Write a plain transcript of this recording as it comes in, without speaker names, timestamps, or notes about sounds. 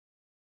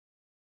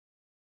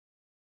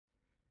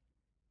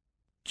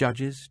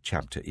Judges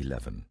chapter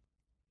 11.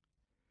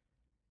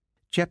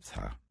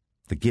 Jephthah,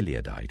 the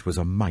Gileadite, was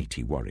a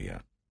mighty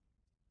warrior.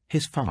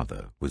 His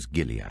father was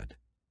Gilead.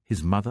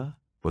 His mother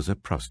was a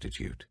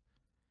prostitute.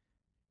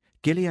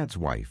 Gilead's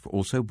wife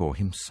also bore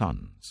him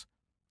sons,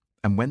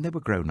 and when they were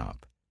grown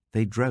up,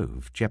 they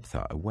drove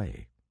Jephthah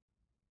away.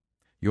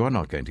 "You are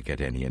not going to get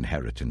any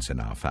inheritance in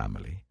our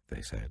family,"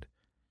 they said,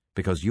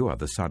 "because you are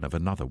the son of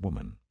another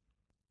woman."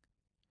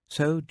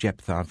 So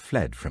Jephthah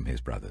fled from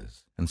his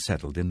brothers and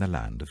settled in the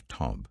land of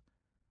Tob,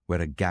 where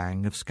a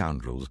gang of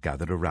scoundrels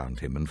gathered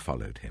around him and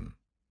followed him.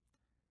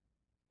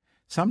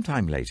 Some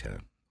time later,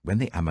 when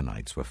the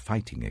Ammonites were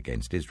fighting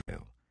against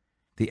Israel,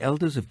 the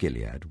elders of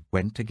Gilead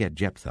went to get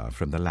Jephthah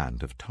from the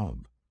land of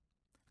Tob.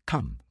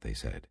 "Come," they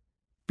said,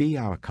 "be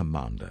our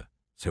commander,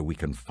 so we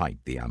can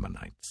fight the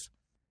Ammonites."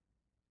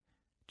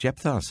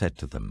 Jephthah said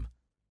to them,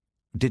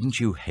 "Didn't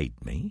you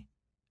hate me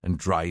and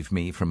drive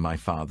me from my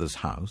father's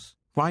house?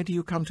 Why do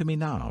you come to me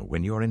now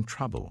when you are in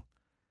trouble?"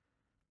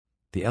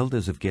 The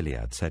elders of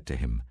Gilead said to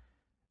him,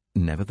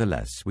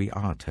 "Nevertheless, we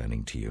are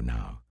turning to you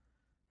now.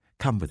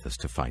 Come with us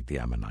to fight the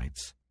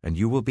Ammonites, and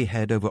you will be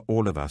head over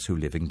all of us who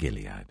live in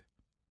Gilead."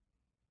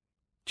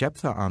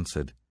 Jephthah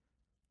answered,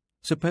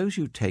 "Suppose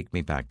you take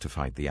me back to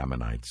fight the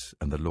Ammonites,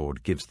 and the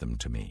Lord gives them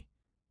to me.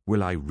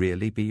 Will I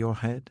really be your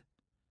head?"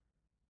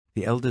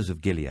 The elders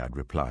of Gilead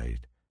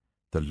replied,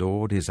 "The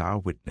Lord is our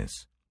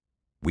witness.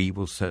 We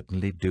will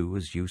certainly do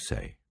as you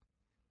say."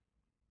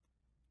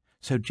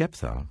 So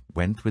Jephthah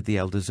went with the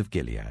elders of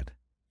Gilead,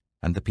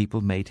 and the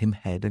people made him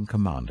head and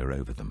commander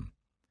over them.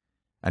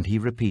 And he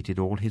repeated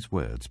all his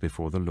words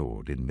before the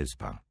Lord in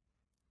Mizpah.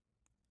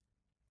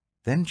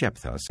 Then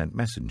Jephthah sent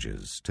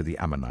messengers to the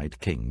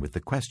Ammonite king with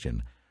the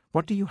question,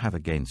 "What do you have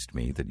against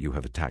me that you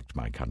have attacked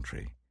my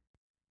country?"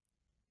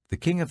 The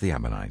king of the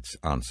Ammonites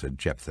answered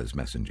Jephthah's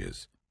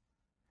messengers,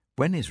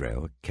 "When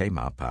Israel came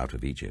up out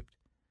of Egypt,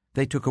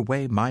 they took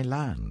away my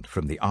land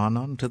from the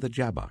Arnon to the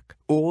Jabbok,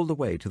 all the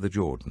way to the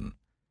Jordan.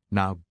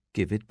 Now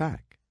give it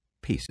back,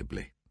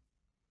 peaceably."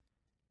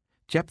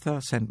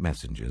 Jephthah sent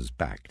messengers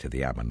back to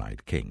the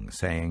Ammonite king,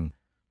 saying,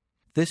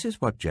 "This is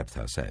what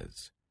Jephthah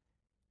says.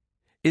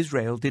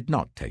 Israel did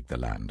not take the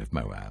land of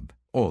Moab,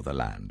 or the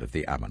land of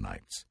the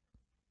Ammonites.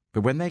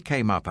 But when they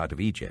came up out of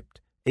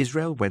Egypt,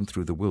 Israel went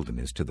through the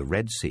wilderness to the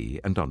Red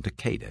Sea and on to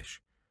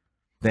Kadesh.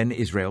 Then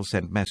Israel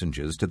sent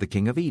messengers to the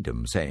king of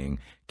Edom, saying,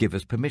 'Give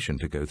us permission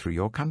to go through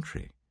your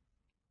country.'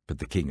 But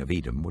the king of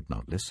Edom would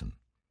not listen.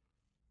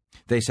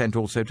 They sent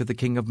also to the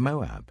king of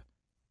Moab,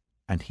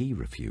 and he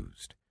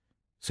refused.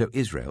 So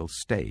Israel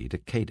stayed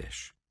at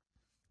Kadesh.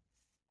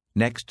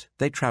 Next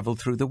they traveled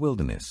through the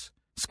wilderness,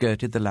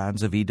 skirted the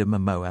lands of Edom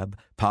and Moab,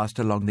 passed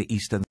along the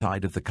eastern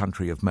side of the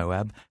country of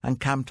Moab, and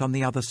camped on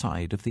the other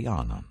side of the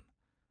Arnon.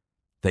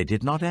 They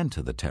did not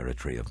enter the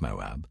territory of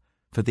Moab,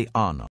 for the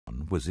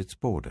Arnon was its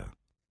border.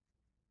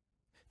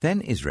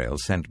 Then Israel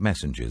sent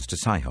messengers to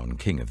Sihon,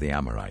 king of the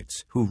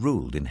Amorites, who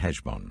ruled in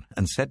Heshbon,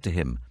 and said to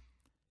him,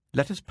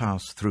 'Let us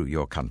pass through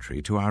your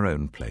country to our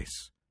own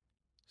place.'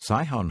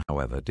 Sihon,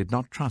 however, did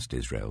not trust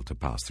Israel to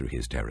pass through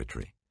his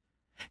territory.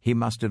 He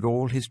mustered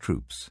all his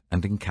troops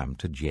and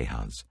encamped at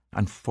Jahaz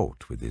and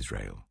fought with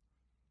Israel.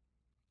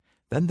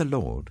 Then the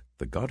Lord,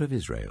 the God of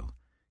Israel,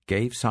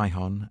 gave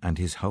Sihon and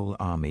his whole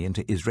army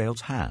into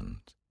Israel's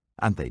hand,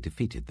 and they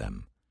defeated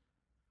them.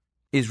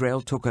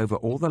 Israel took over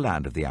all the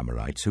land of the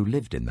Amorites who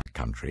lived in that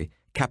country,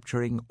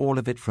 capturing all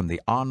of it from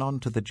the Arnon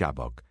to the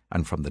Jabbok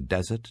and from the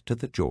desert to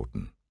the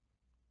Jordan.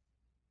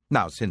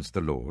 Now since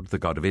the Lord, the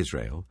God of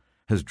Israel,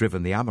 has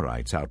driven the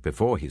Amorites out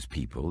before his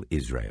people,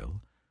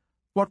 Israel,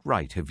 what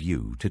right have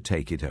you to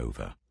take it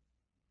over?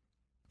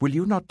 Will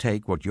you not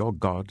take what your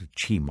god,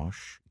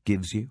 Chemosh,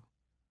 gives you?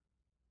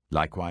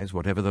 Likewise,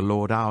 whatever the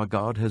Lord our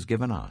God has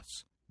given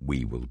us,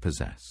 we will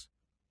possess.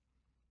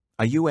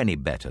 Are you any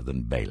better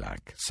than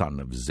Balak, son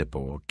of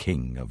Zippor,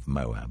 king of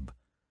Moab?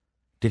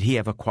 Did he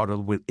ever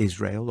quarrel with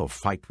Israel or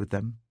fight with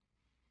them?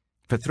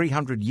 For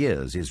 300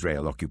 years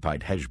Israel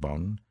occupied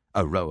Heshbon,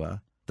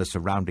 Aroer, the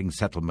surrounding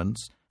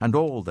settlements, and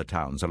all the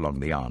towns along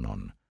the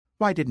Arnon.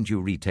 Why didn't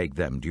you retake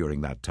them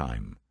during that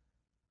time?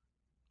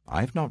 I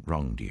have not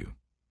wronged you,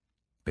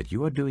 but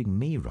you are doing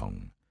me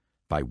wrong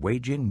by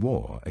waging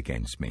war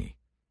against me.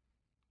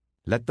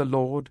 Let the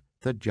Lord,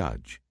 the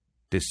judge,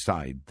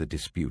 decide the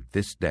dispute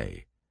this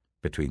day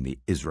between the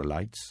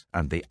Israelites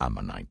and the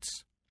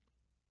Ammonites."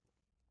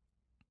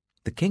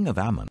 The king of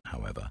Ammon,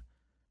 however,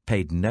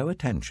 paid no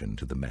attention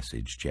to the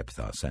message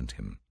Jephthah sent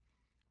him.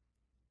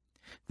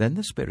 Then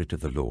the Spirit of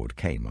the Lord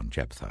came on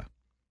Jephthah.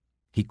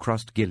 He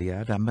crossed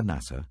Gilead and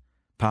Manasseh,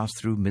 passed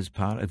through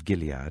Mizpah of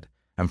Gilead,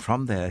 and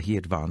from there he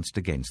advanced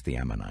against the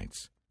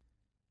Ammonites.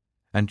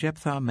 And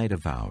Jephthah made a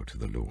vow to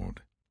the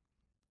Lord,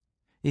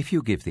 "If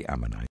you give the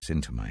Ammonites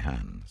into my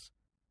hands,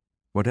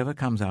 whatever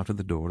comes out of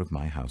the door of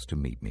my house to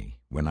meet me,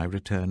 when I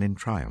return in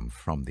triumph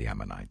from the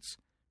Ammonites,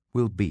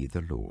 will be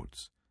the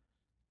Lord's,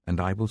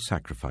 and I will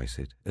sacrifice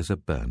it as a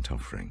burnt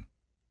offering."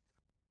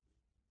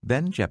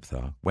 Then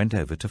Jephthah went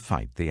over to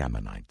fight the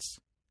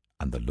Ammonites,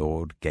 and the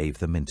Lord gave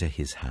them into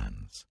his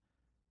hands.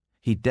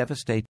 he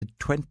devastated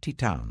 20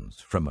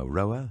 towns from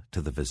Aroer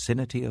to the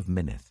vicinity of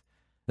Minnith,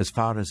 as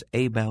far as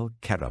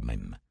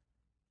Abel-keramim.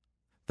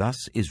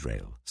 Thus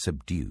Israel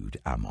subdued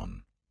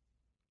Ammon.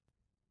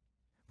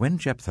 When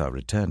Jephthah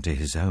returned to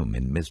his home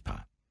in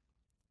Mizpah,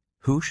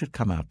 who should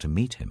come out to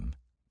meet him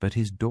but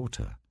his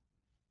daughter,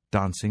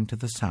 dancing to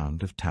the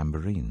sound of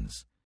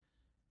tambourines?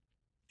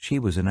 She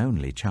was an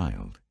only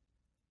child.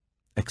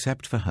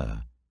 Except for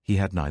her, he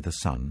had neither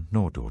son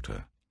nor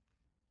daughter.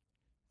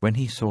 When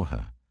he saw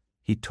her,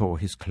 he tore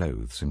his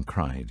clothes and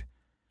cried,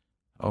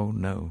 "Oh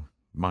no,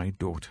 my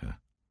daughter!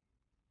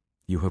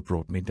 You have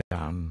brought me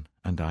down,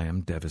 and I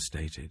am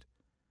devastated.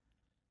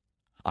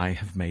 I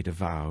have made a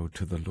vow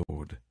to the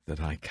Lord that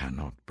I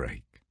cannot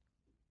break."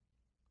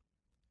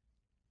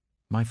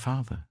 "My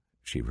father,"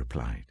 she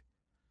replied,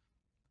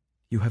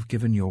 "you have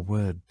given your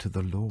word to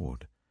the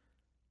Lord.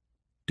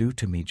 Do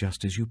to me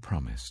just as you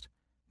promised,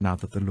 now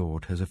that the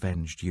Lord has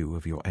avenged you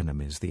of your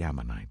enemies, the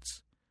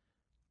Ammonites.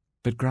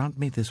 But grant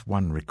me this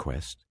one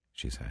request,"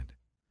 she said.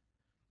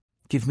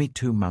 "Give me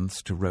 2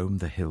 months to roam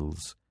the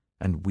hills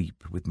and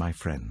weep with my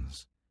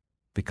friends,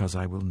 because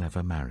I will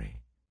never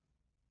marry."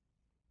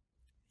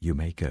 "You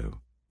may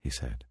go," he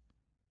said.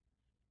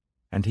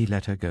 And he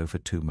let her go for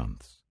 2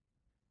 months.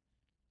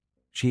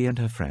 She and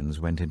her friends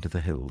went into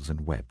the hills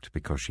and wept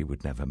because she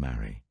would never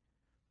marry.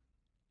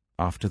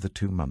 After the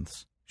 2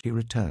 months, she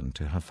returned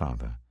to her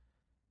father,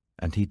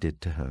 and he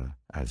did to her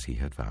as he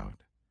had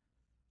vowed.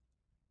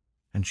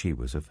 And she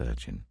was a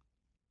virgin.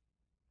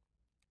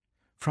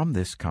 From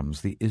this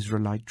comes the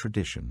Israelite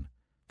tradition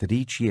that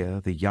each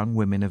year the young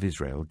women of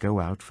Israel go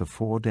out for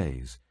 4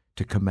 days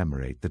to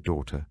commemorate the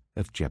daughter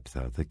of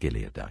Jephthah the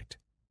Gileadite.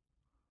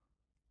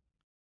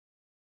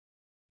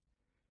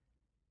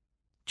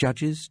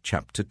 Judges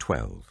chapter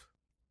 12.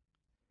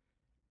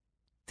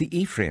 The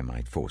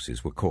Ephraimite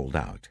forces were called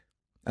out,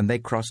 and they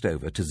crossed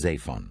over to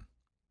Zaphon.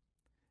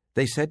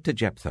 They said to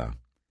Jephthah,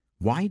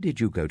 "Why did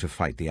you go to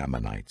fight the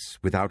Ammonites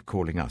without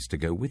calling us to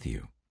go with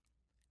you?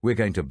 We're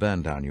going to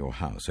burn down your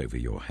house over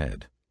your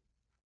head."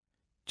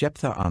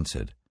 Jephthah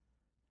answered,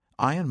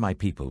 "I and my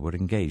people were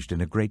engaged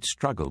in a great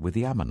struggle with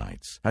the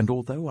Ammonites, and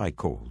although I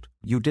called,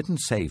 you didn't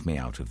save me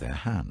out of their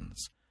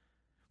hands.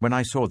 When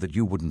I saw that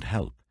you wouldn't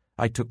help,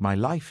 I took my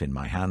life in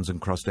my hands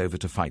and crossed over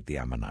to fight the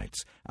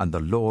Ammonites, and the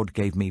Lord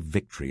gave me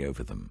victory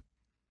over them.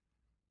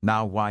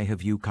 Now why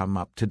have you come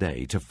up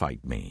today to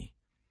fight me?"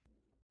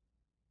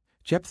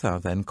 Jephthah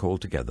then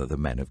called together the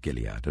men of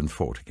Gilead and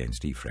fought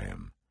against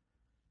Ephraim.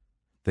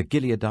 The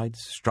Gileadites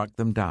struck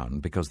them down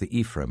because the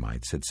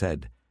Ephraimites had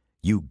said,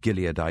 "You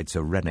Gileadites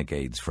are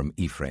renegades from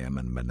Ephraim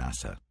and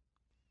Manasseh."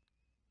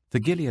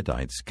 The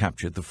Gileadites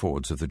captured the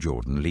fords of the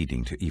Jordan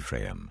leading to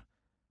Ephraim.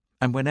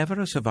 And whenever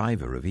a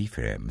survivor of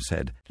Ephraim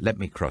said, "Let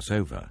me cross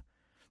over,"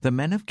 the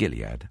men of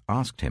Gilead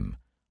asked him,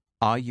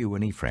 "Are you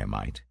an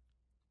Ephraimite?"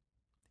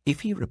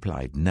 If he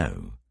replied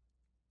no,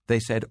 they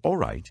said, "All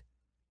right,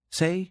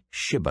 say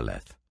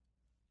Shibboleth."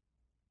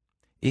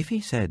 If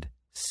he said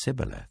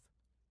Sibboleth,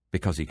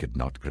 because he could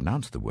not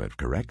pronounce the word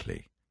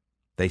correctly,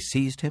 they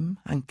seized him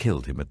and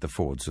killed him at the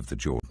fords of the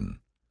Jordan.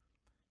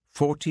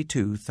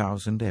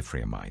 42,000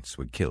 Ephraimites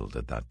were killed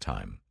at that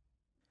time.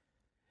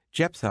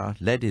 Jephthah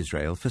led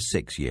Israel for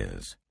 6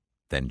 years.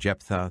 Then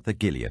Jephthah the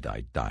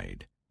Gileadite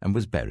died and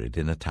was buried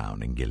in a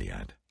town in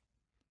Gilead.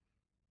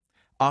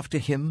 After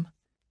him,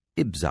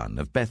 Ibzan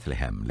of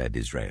Bethlehem led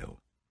Israel.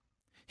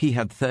 He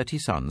had 30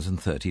 sons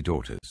and 30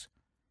 daughters.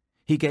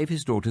 He gave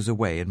his daughters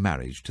away in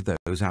marriage to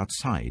those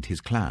outside his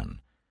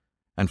clan,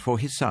 and for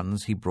his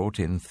sons he brought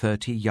in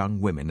 30 young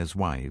women as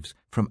wives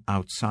from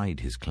outside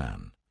his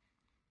clan.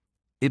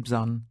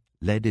 Ibzan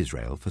led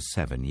Israel for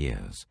 7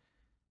 years.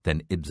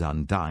 Then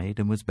Ibzan died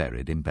and was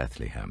buried in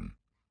Bethlehem.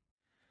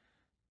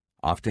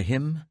 After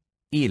him,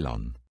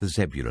 Elon the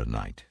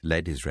Zebulunite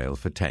led Israel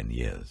for 10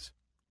 years.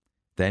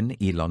 Then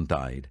Elon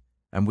died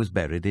and was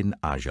buried in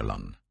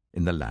Ajalon,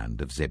 in the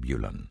land of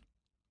Zebulun.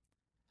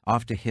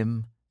 After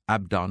him,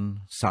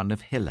 Abdon, son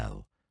of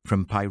Hillel,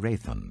 from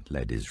Pirathon,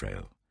 led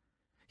Israel.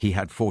 He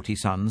had 40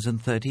 sons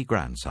and 30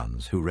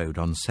 grandsons who rode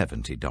on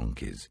 70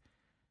 donkeys.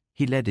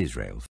 He led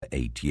Israel for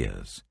 8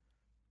 years.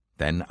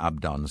 Then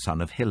Abdon,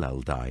 son of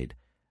Hillel, died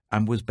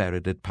and was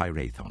buried at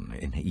Pirathon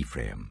in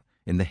Ephraim,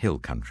 in the hill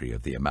country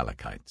of the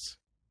Amalekites.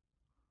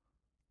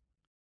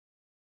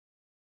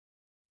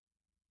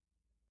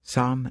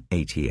 Psalm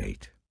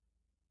 88.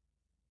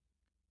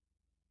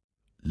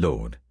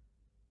 Lord,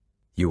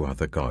 you are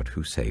the God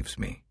who saves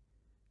me.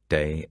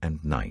 Day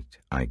and night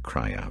I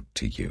cry out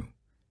to you.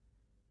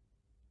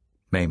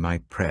 May my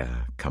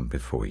prayer come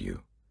before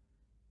you.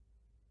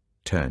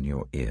 Turn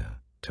your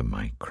ear to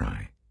my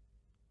cry.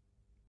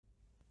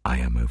 I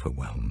am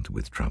overwhelmed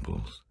with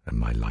troubles, and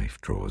my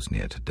life draws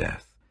near to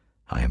death.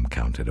 I am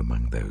counted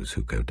among those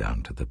who go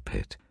down to the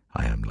pit.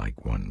 I am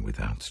like one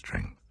without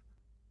strength.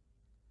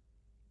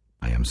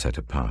 I am set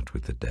apart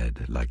with the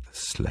dead, like the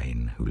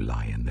slain who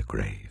lie in the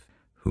grave,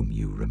 whom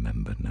you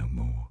remember no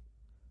more,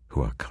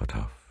 who are cut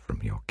off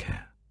from your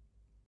care.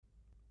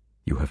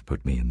 You have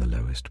put me in the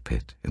lowest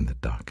pit, in the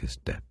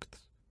darkest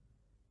depths.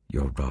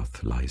 Your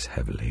wrath lies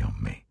heavily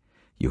on me.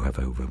 You have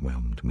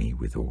overwhelmed me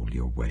with all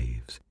your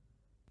waves.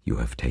 You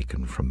have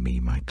taken from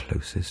me my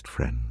closest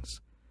friends,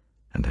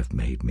 and have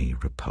made me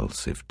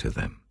repulsive to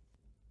them.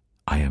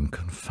 I am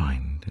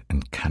confined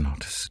and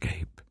cannot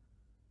escape.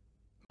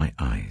 My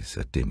eyes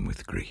are dim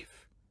with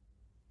grief.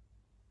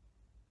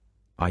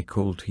 I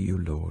call to you,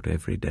 Lord,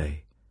 every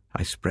day.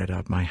 I spread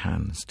out my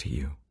hands to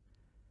you.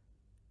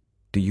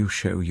 Do you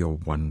show your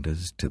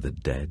wonders to the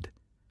dead?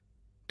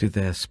 Do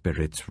their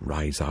spirits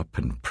rise up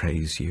and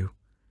praise you?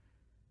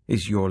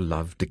 Is your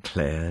love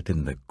declared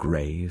in the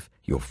grave,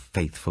 your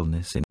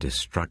faithfulness in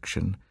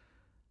destruction?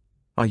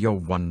 Are your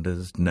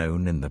wonders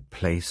known in the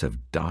place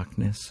of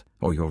darkness,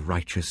 or your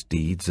righteous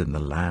deeds in the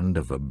land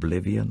of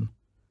oblivion?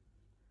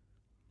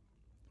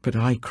 But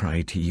I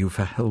cry to you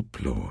for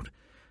help, Lord.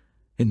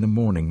 In the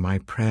morning my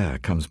prayer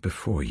comes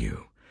before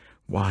you.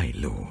 Why,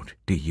 Lord,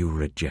 do you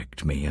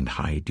reject me and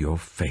hide your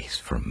face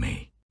from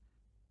me?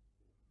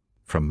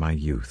 From my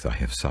youth I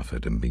have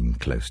suffered and been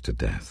close to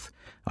death.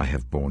 I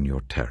have borne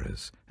your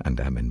terrors and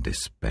am in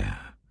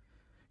despair.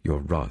 Your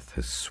wrath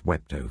has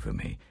swept over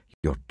me.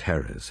 Your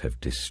terrors have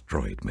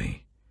destroyed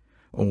me.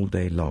 All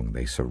day long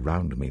they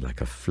surround me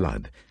like a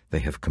flood. They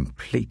have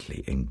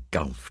completely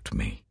engulfed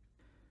me.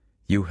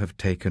 You have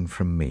taken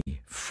from me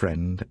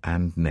friend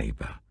and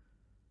neighbor.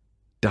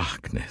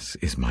 Darkness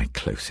is my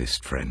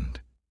closest friend.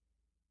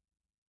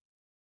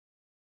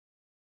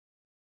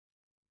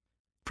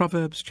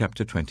 Proverbs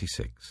chapter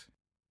 26.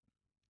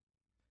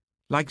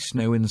 Like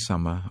snow in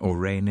summer or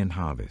rain in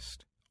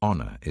harvest,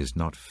 honor is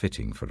not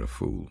fitting for a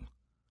fool.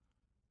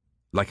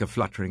 Like a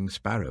fluttering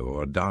sparrow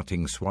or a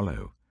darting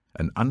swallow,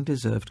 an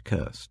undeserved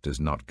curse does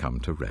not come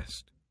to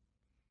rest.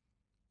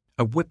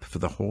 A whip for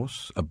the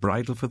horse, a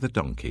bridle for the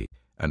donkey,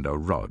 and a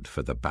rod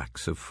for the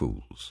backs of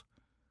fools.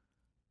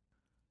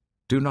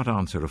 Do not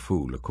answer a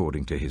fool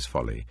according to his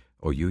folly,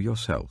 or you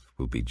yourself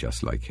will be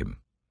just like him.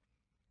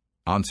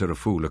 Answer a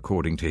fool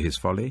according to his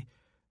folly,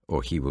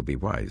 or he will be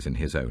wise in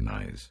his own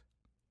eyes.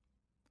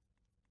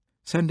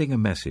 Sending a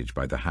message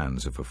by the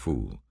hands of a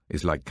fool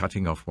is like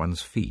cutting off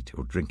one's feet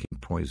or drinking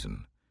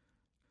poison.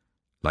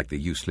 Like the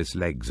useless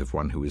legs of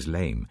one who is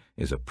lame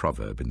is a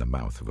proverb in the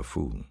mouth of a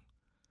fool.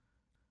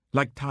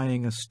 Like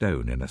tying a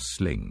stone in a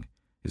sling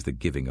is the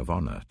giving of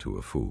honor to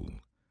a fool.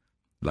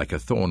 Like a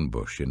thorn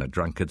bush in a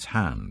drunkard's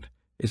hand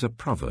is a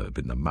proverb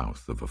in the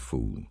mouth of a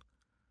fool.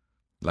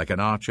 Like an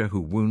archer who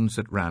wounds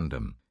at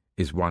random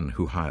is one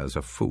who hires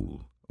a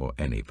fool or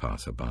any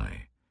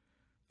passer-by.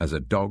 As a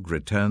dog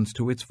returns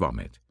to its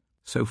vomit,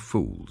 so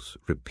fools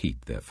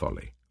repeat their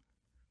folly.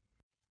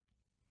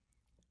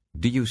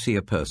 Do you see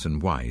a person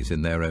wise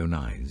in their own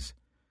eyes?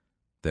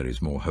 There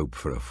is more hope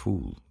for a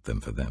fool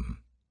than for them.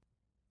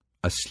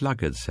 A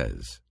sluggard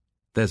says,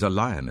 "There's a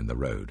lion in the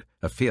road,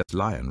 a fierce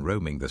lion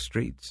roaming the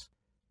streets."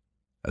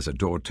 As a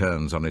door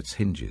turns on its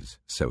hinges,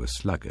 so a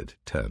sluggard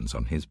turns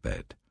on his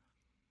bed.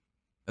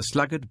 A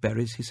sluggard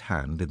buries his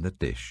hand in the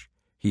dish.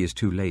 He is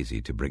too lazy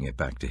to bring it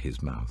back to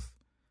his mouth.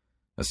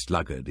 A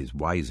sluggard is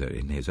wiser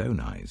in his own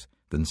eyes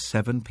than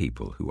 7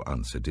 people who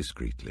answer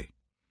discreetly.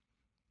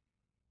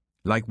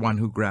 Like one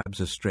who grabs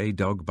a stray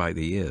dog by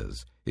the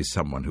ears is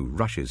someone who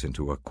rushes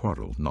into a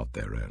quarrel not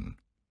their own.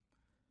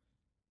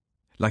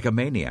 Like a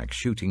maniac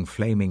shooting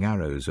flaming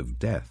arrows of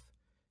death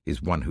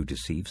is one who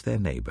deceives their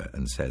neighbor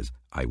and says,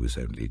 "I was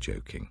only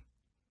joking."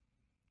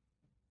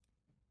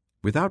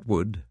 Without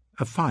wood,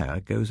 a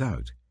fire goes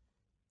out.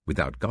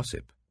 Without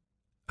gossip,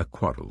 a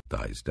quarrel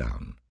dies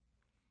down.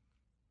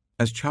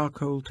 As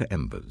charcoal to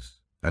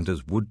embers, and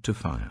as wood to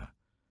fire,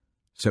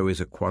 so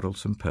is a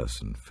quarrelsome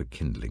person for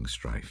kindling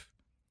strife.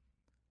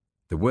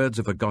 The words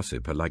of a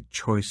gossip are like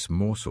choice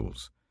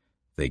morsels.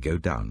 They go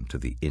down to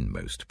the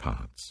inmost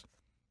parts.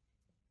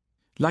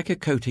 Like a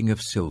coating of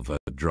silver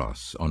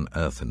dross on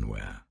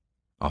earthenware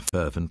are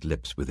fervent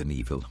lips with an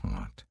evil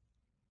heart.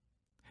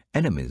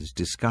 Enemies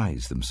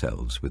disguise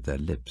themselves with their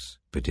lips,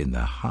 but in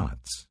their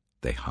hearts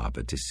they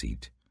harbor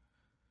deceit.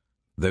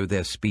 Though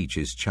their speech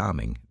is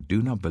charming,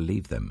 do not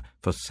believe them,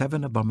 for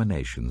 7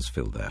 abominations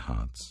fill their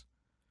hearts.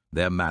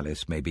 Their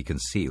malice may be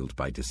concealed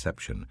by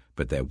deception,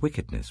 but their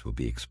wickedness will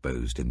be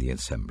exposed in the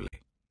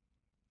assembly.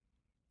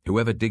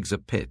 Whoever digs a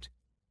pit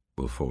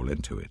will fall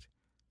into it.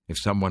 If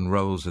someone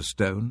rolls a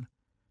stone,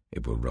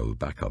 it will roll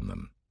back on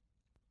them.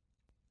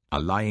 A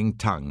lying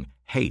tongue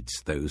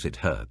hates those it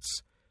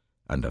hurts,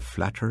 and a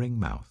flattering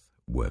mouth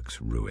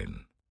works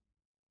ruin.